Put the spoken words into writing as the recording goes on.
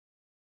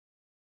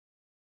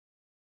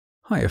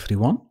Hi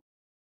everyone.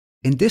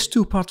 In this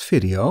two-part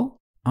video,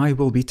 I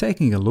will be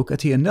taking a look at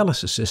the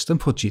analysis system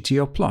for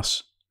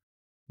GTO+.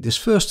 This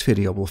first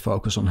video will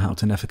focus on how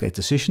to navigate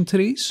decision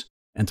trees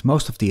and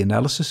most of the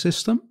analysis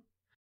system.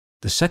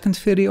 The second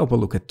video will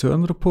look at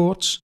turn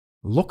reports,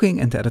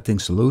 locking and editing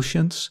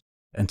solutions,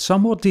 and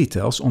some more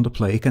details on the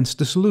play against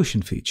the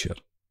solution feature.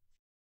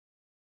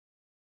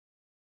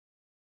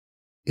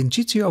 In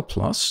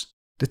GTO+,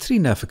 the tree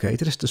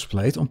navigator is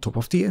displayed on top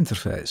of the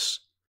interface.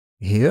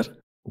 Here,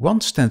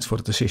 1 stands for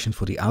the decision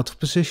for the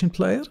out-of-position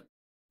player,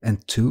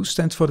 and 2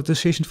 stands for the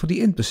decision for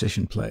the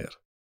in-position player.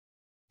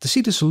 To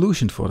see the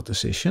solution for a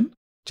decision,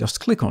 just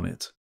click on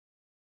it.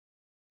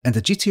 And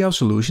the GTO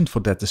solution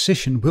for that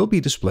decision will be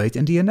displayed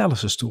in the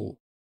Analysis tool.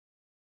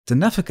 To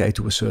navigate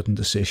to a certain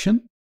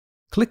decision,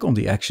 click on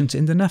the actions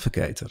in the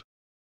navigator.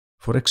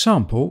 For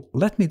example,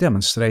 let me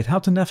demonstrate how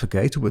to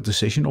navigate to a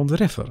decision on the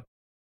river.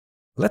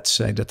 Let's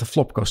say that the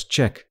flop goes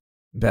check,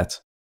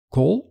 bet,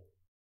 call,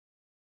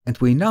 and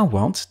we now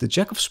want the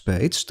jack of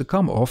spades to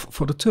come off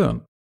for the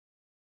turn.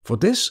 For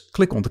this,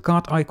 click on the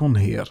card icon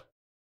here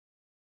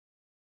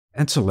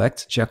and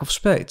select jack of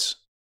spades.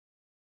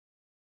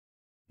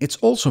 It's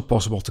also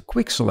possible to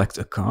quick select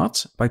a card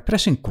by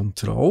pressing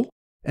Ctrl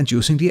and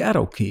using the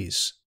arrow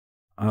keys.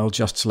 I'll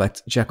just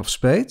select jack of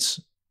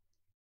spades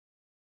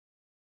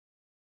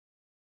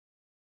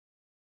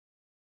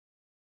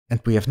and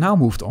we have now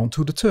moved on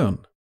to the turn.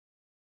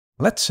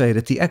 Let's say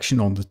that the action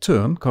on the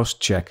turn goes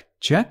check,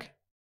 check,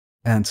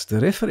 and the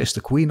river is the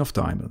queen of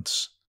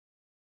diamonds.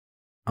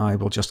 I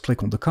will just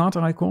click on the card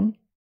icon,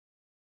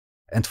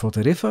 and for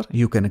the river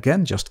you can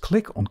again just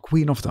click on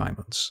queen of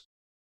diamonds.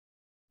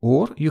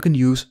 Or you can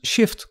use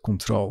Shift,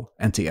 Ctrl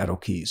and the arrow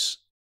keys.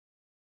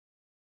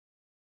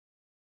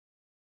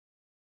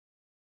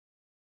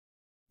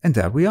 And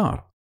there we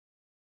are.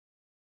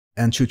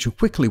 And should you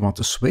quickly want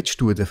to switch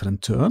to a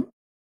different turn,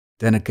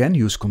 then again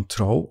use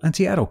Ctrl and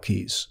the arrow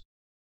keys.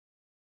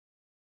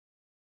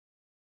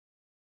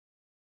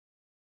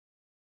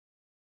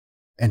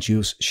 And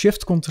use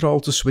Shift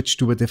Ctrl to switch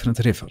to a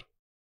different river.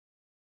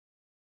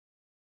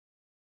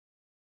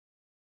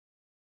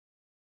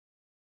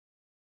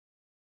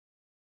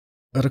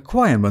 A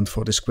requirement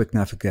for this quick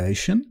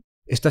navigation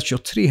is that your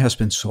tree has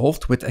been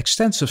solved with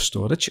extensive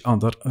storage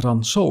under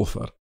Run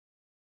Solver.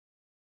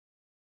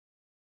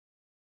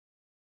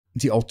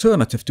 The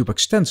alternative to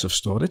extensive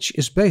storage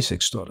is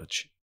basic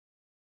storage.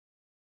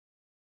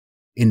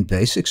 In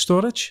basic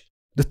storage,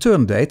 the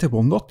turn data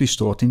will not be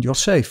stored in your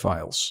save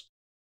files.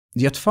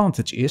 The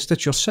advantage is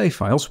that your save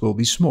files will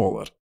be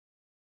smaller.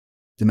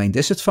 The main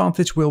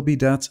disadvantage will be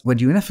that when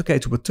you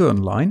navigate to a turn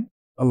line,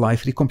 a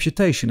lively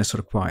computation is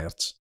required.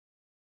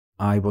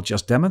 I will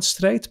just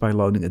demonstrate by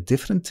loading a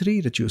different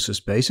tree that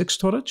uses basic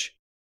storage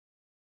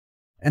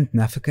and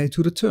navigate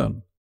to the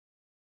turn.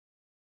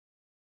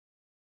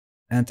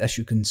 And as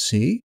you can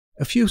see,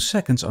 a few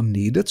seconds are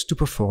needed to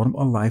perform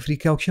a lively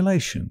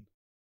calculation.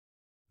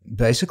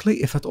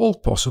 Basically, if at all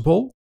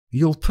possible,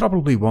 you'll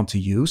probably want to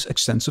use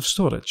extensive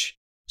storage,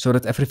 so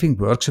that everything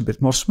works a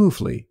bit more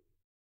smoothly.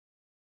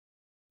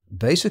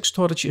 Basic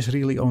storage is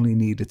really only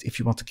needed if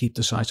you want to keep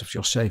the size of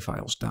your save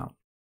files down.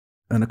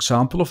 An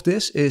example of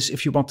this is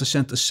if you want to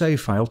send a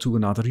save file to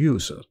another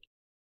user.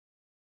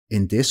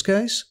 In this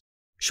case,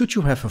 should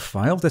you have a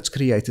file that's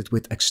created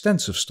with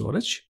extensive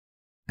storage,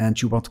 and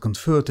you want to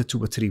convert it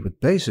to a tree with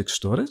basic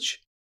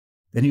storage,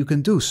 then you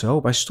can do so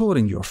by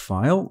storing your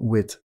file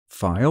with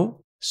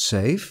File,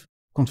 Save,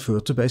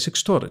 Convert to Basic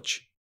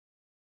Storage.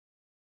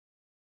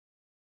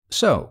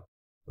 So,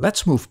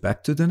 let's move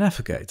back to the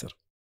navigator.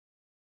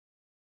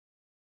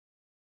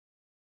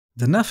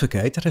 The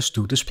navigator has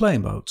 2 display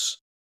modes.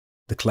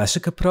 The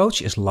classic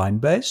approach is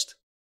line-based,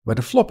 where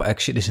the flop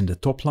action is in the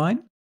top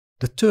line,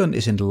 the turn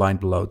is in the line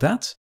below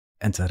that,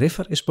 and the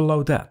river is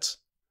below that.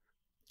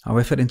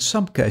 However, in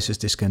some cases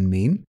this can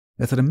mean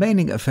that the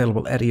remaining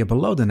available area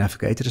below the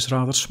navigator is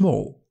rather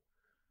small.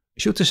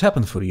 Should this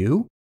happen for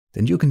you,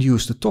 then you can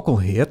use the toggle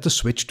here to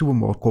switch to a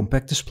more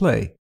compact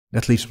display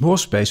that leaves more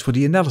space for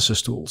the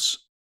analysis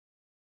tools.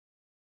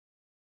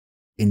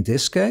 In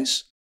this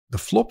case, the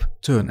flop,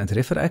 turn and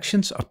river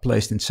actions are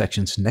placed in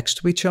sections next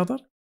to each other,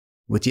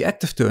 with the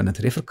active turn and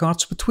river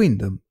cards between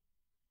them.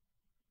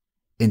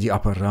 In the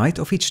upper right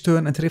of each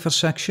turn and river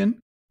section,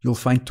 you'll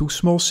find 2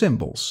 small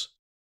symbols.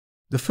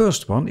 The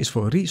first one is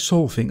for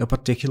resolving a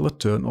particular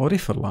turn or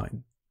river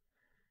line.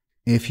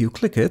 If you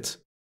click it,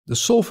 the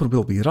solver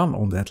will be run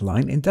on that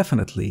line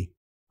indefinitely,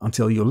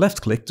 until you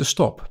left-click to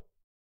stop.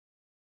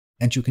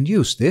 And you can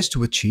use this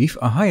to achieve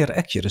a higher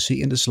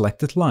accuracy in the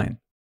selected line.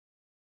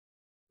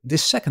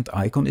 This second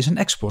icon is an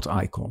export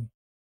icon.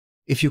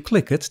 If you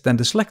click it, then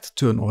the selected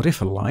turn or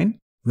river line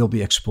will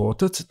be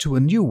exported to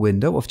a new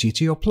window of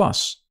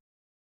GTO+.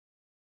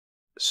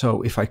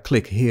 So if I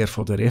click here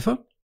for the river,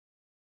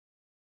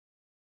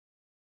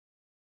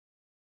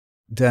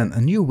 then a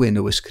new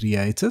window is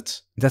created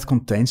that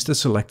contains the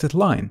selected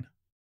line.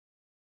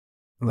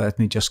 Let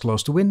me just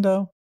close the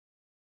window.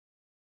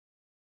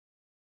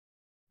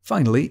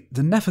 Finally,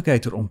 the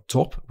navigator on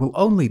top will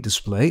only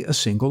display a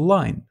single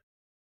line.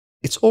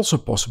 It's also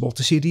possible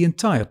to see the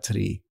entire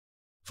tree.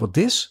 For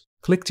this,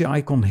 click the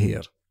icon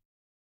here.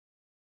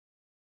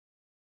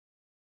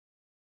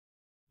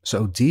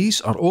 So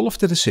these are all of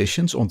the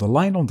decisions on the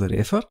line on the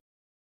river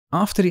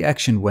after the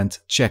action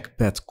went check,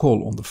 bet,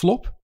 call on the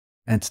flop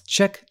and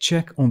check,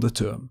 check on the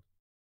turn.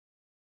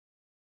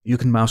 You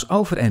can mouse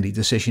over any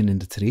decision in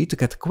the tree to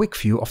get a quick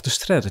view of the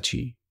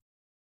strategy.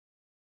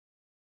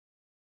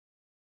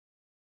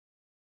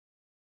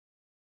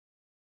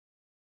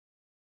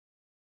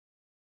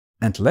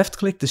 And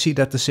left-click to see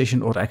that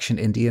decision or action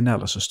in the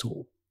Analysis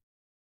tool.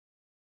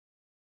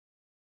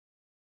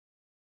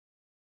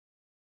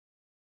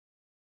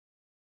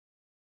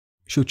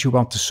 Should you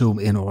want to zoom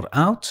in or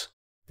out,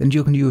 then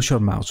you can use your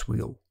mouse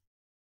wheel.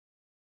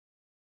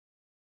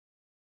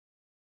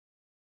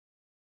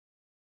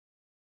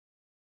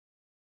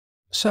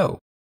 So,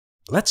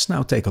 let's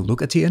now take a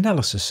look at the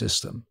analysis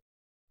system.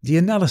 The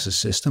analysis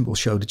system will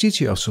show the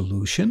GTO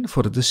solution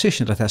for a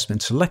decision that has been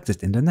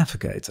selected in the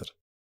navigator.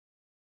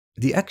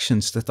 The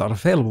actions that are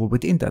available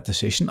within that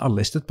decision are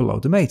listed below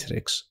the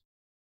matrix.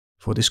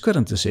 For this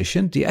current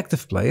decision, the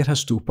active player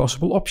has two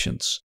possible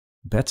options,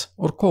 bet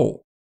or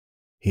call.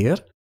 Here,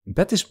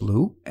 bet is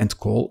blue and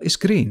call is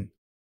green.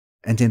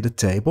 And in the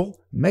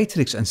table,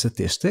 matrix and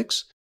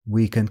statistics,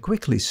 we can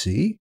quickly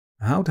see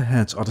how the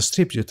hands are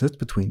distributed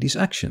between these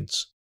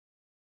actions.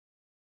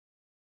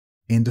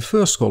 In the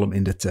first column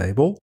in the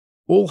table,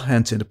 all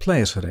hands in the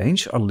player's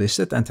range are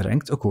listed and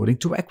ranked according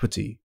to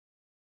equity.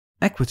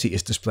 Equity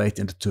is displayed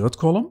in the third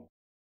column.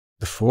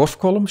 The fourth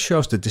column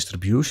shows the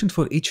distribution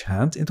for each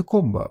hand in the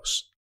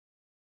combos.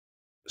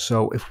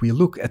 So if we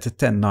look at the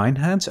 10-9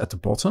 hands at the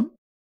bottom,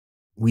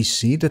 we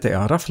see that they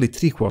are roughly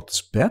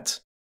 3/4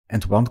 bet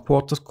and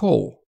 1/4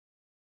 call.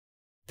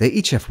 They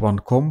each have one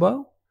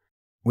combo,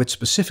 with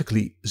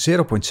specifically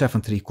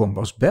 0.73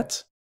 combos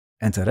bet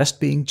and the rest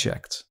being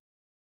checked.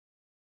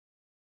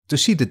 To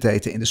see the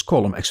data in this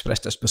column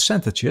expressed as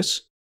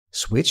percentages,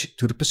 switch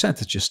to the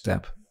Percentages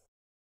tab.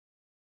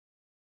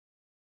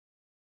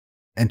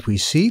 And we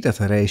see that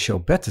the ratio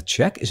bet to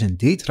check is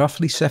indeed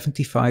roughly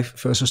 75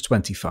 versus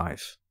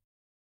 25.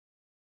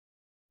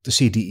 To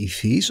see the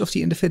EVs of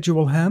the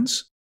individual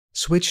hands,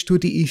 switch to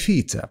the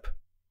EV tab.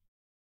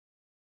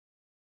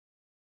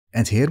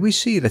 And here we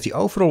see that the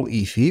overall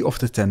EV of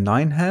the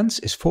 10-9 hands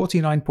is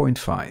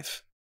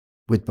 49.5,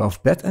 with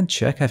both bet and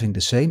check having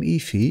the same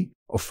EV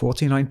of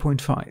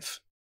 49.5.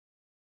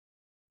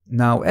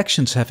 Now,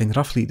 actions having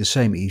roughly the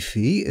same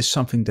EV is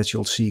something that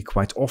you'll see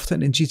quite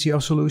often in GTO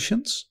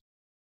solutions.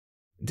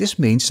 This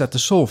means that the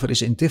solver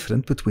is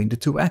indifferent between the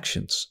two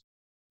actions,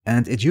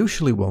 and it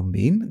usually will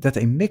mean that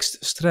a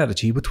mixed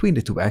strategy between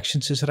the two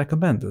actions is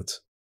recommended,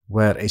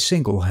 where a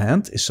single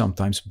hand is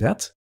sometimes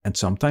bet and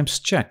sometimes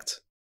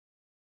checked.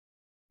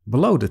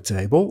 Below the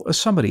table, a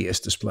summary is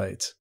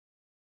displayed.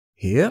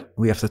 Here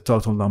we have the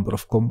total number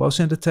of combos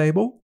in the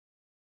table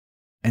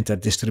and their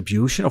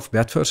distribution of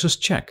bet versus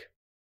check.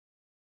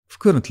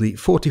 Currently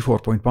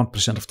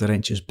 44.1% of the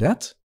range is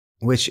bet,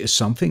 which is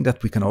something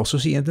that we can also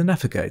see in the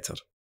navigator.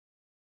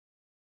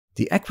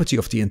 The equity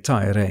of the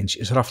entire range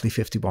is roughly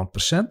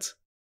 51%,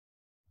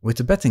 with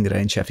the betting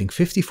range having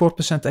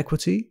 54%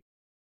 equity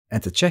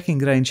and the checking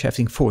range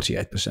having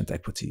 48%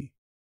 equity.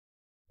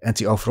 And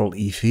the overall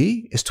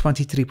EV is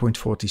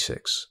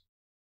 23.46.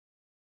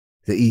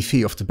 The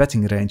EV of the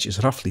betting range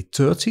is roughly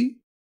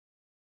 30,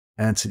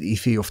 and the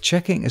EV of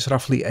checking is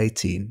roughly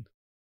 18.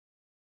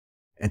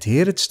 And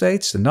here it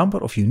states the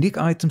number of unique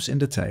items in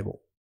the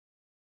table.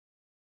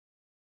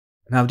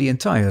 Now the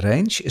entire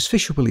range is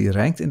visually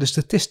ranked in the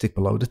statistic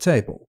below the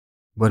table,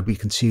 where we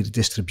can see the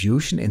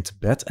distribution into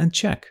bet and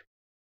check.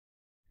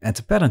 And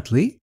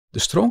apparently, the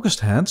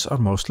strongest hands are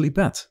mostly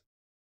bet.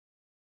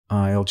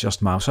 I'll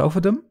just mouse over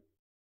them.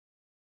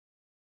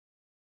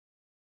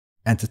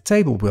 And the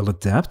table will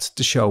adapt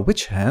to show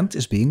which hand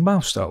is being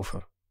moused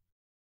over.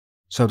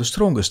 So the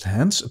strongest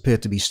hands appear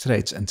to be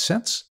straights and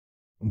sets,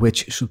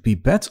 which should be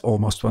bet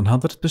almost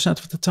 100%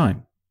 of the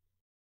time.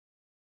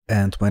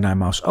 And when I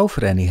mouse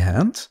over any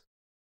hand,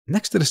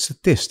 next to the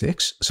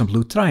statistics, some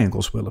blue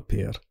triangles will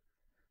appear.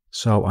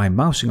 So I'm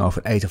mousing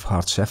over 8 of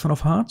hearts, 7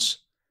 of hearts,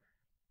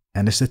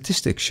 and the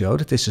statistics show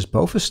that this is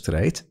both a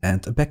straight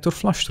and a backdoor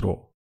flush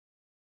draw.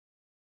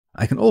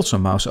 I can also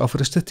mouse over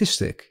a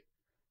statistic.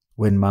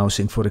 When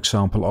mousing, for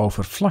example,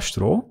 over flush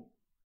draw,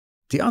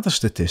 the other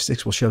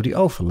statistics will show the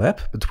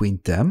overlap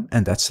between them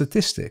and that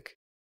statistic.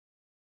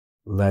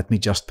 Let me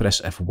just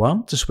press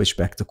F1 to switch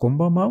back to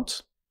combo mode.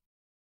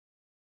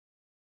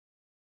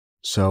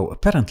 So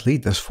apparently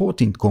there's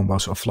 14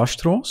 combos of flush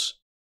draws,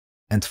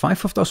 and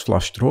 5 of those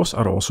flush draws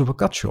are also a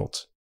gut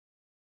shot.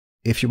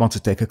 If you want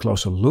to take a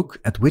closer look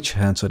at which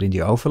hands are in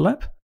the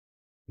overlap,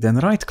 then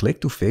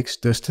right-click to fix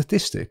the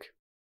statistic.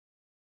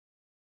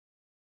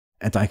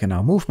 And I can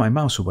now move my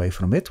mouse away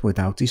from it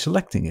without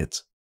deselecting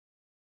it.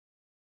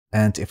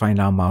 And if I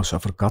now mouse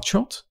over gut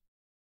shot,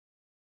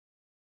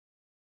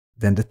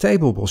 then the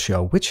table will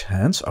show which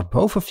hands are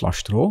both a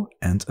flush draw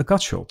and a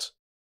gut shot.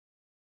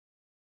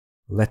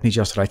 Let me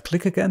just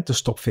right-click again to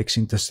stop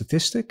fixing the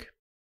statistic.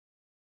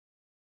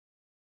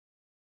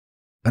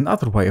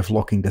 Another way of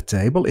locking the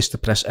table is to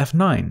press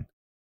F9.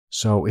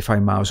 So if I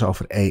mouse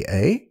over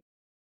AA,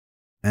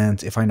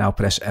 and if I now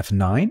press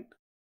F9,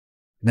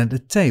 then the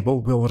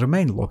table will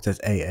remain locked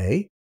at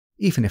AA,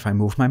 even if I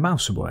move my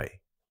mouse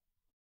away.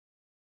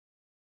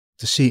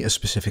 To see a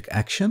specific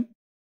action,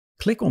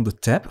 click on the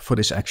tab for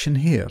this action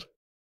here.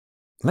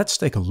 Let's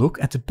take a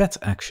look at the bet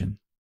action.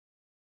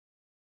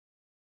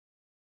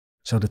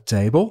 So the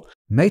table,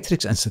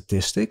 matrix and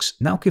statistics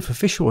now give a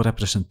visual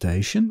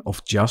representation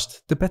of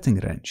just the betting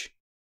range.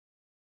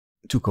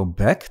 To go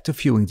back to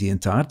viewing the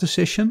entire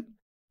decision,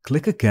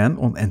 click again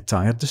on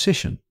Entire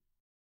Decision.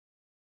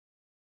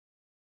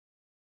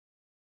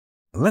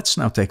 Let's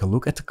now take a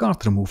look at the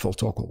card removal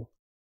toggle.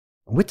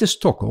 With this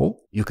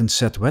toggle, you can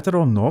set whether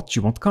or not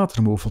you want card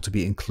removal to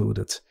be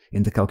included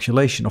in the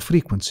calculation of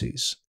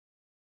frequencies.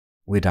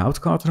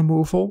 Without card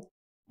removal,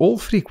 all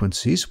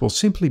frequencies will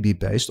simply be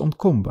based on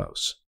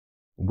combos.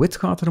 With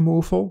card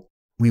removal,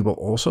 we will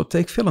also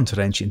take villain's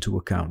range into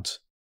account.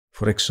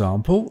 For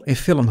example,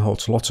 if villain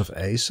holds lots of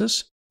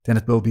aces, then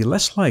it will be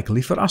less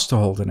likely for us to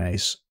hold an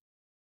ace.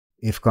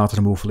 If card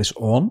removal is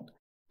on,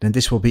 then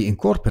this will be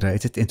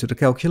incorporated into the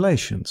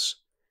calculations.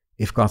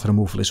 If card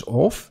removal is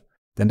off,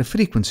 then the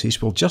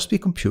frequencies will just be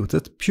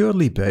computed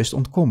purely based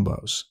on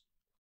combos.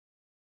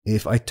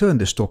 If I turn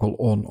this toggle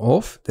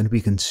on/off, then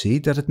we can see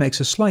that it makes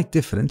a slight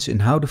difference in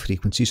how the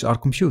frequencies are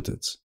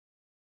computed.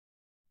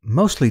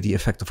 Mostly the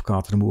effect of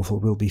card removal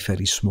will be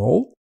very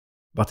small,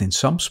 but in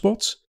some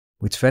spots,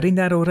 with very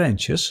narrow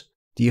ranges,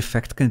 the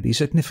effect can be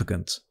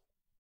significant.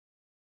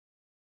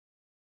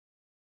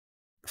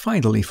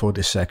 Finally, for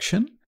this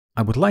section,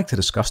 I would like to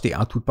discuss the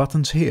output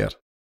buttons here.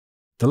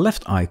 The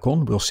left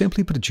icon will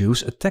simply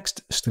produce a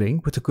text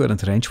string with the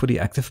current range for the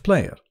active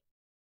player.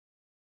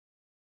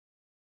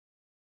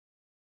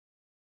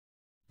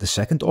 The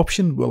second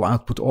option will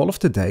output all of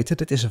the data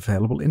that is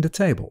available in the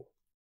table.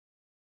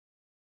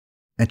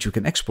 And you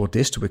can export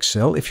this to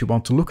Excel if you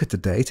want to look at the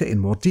data in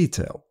more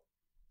detail.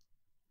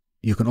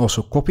 You can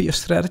also copy a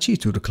strategy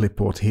to the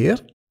clipboard here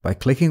by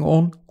clicking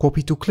on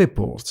Copy to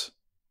Clipboard.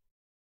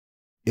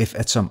 If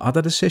at some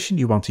other decision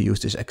you want to use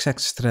this exact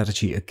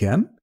strategy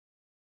again,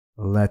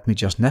 let me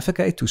just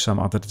navigate to some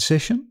other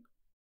decision.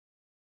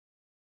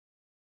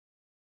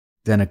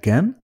 Then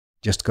again,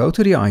 just go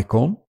to the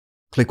icon,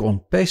 click on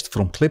Paste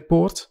from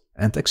Clipboard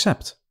and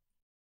Accept.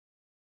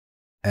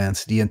 And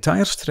the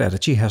entire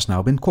strategy has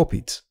now been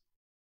copied.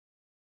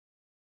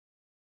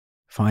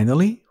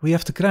 Finally, we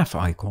have the graph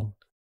icon,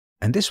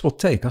 and this will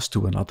take us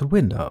to another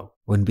window,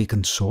 when we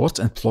can sort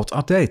and plot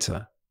our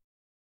data.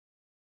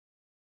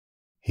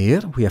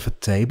 Here we have a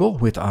table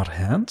with our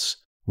hands,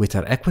 with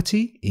their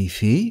equity,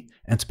 EV,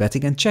 and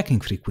betting and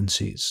checking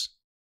frequencies.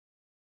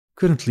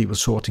 Currently we're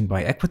sorting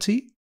by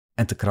equity,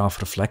 and the graph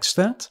reflects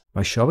that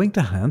by showing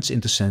the hands in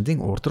descending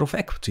order of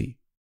equity.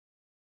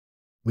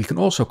 We can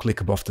also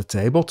click above the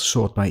table to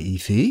sort by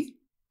EV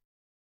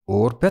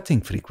or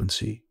betting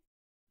frequency,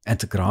 and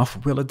the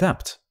graph will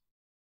adapt.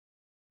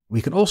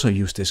 We can also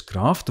use this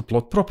graph to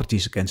plot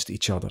properties against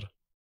each other.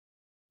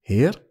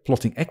 Here,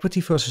 plotting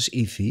equity versus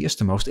EV is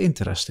the most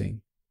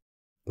interesting.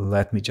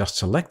 Let me just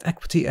select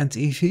equity and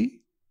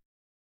EV.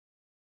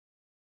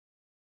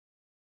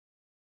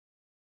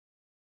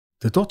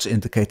 The dots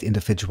indicate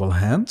individual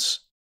hands,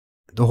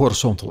 the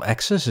horizontal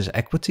axis is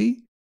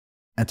equity,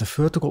 and the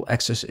vertical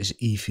axis is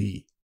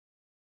EV.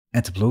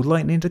 And the blue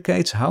line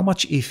indicates how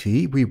much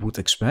EV we would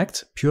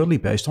expect purely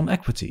based on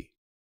equity.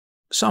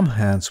 Some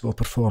hands will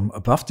perform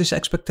above this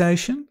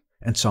expectation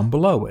and some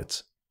below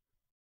it.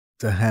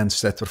 The hands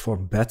that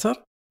perform better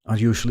are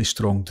usually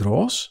strong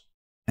draws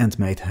and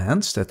made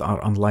hands that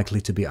are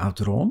unlikely to be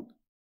outdrawn.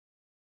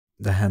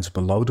 The hands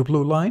below the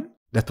blue line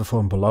that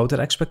perform below their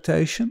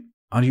expectation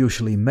are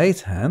usually made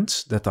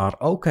hands that are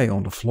okay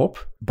on the flop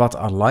but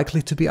are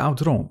likely to be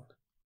outdrawn.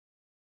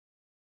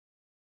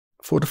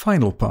 For the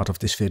final part of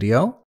this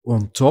video,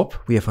 on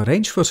top we have a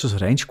range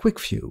versus range quick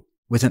view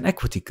with an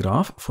equity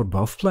graph for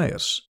both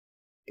players.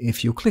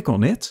 If you click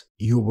on it,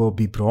 you will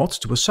be brought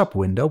to a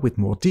sub-window with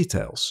more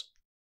details.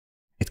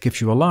 It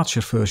gives you a larger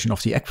version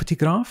of the equity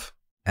graph,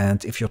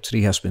 and if your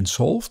tree has been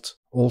solved,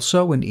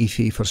 also an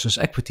EV versus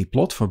equity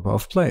plot for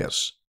both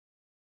players.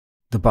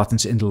 The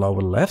buttons in the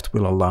lower left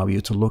will allow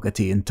you to look at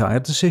the entire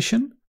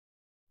decision,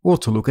 or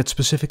to look at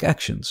specific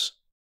actions.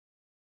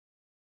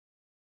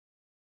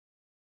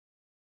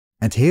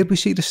 And here we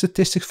see the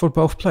statistics for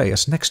both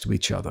players next to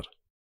each other.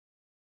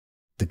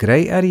 The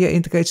grey area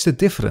indicates the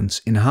difference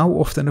in how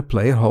often a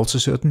player holds a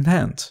certain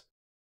hand.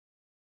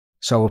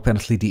 So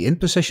apparently the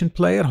in-position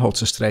player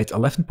holds a straight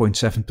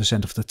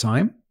 11.7% of the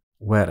time,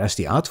 whereas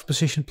the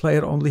out-of-position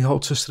player only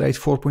holds a straight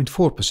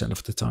 4.4%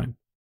 of the time.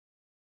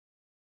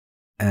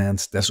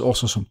 And there's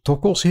also some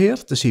toggles here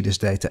to see this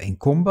data in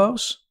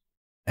combos,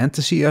 and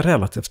to see a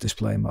relative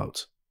display mode.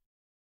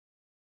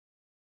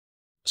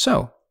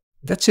 So,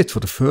 that's it for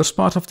the first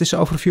part of this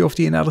overview of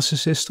the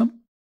analysis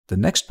system. The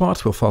next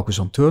part will focus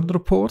on turn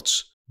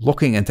reports,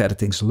 locking and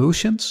editing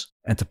solutions,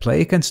 and the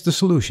play against the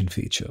solution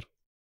feature.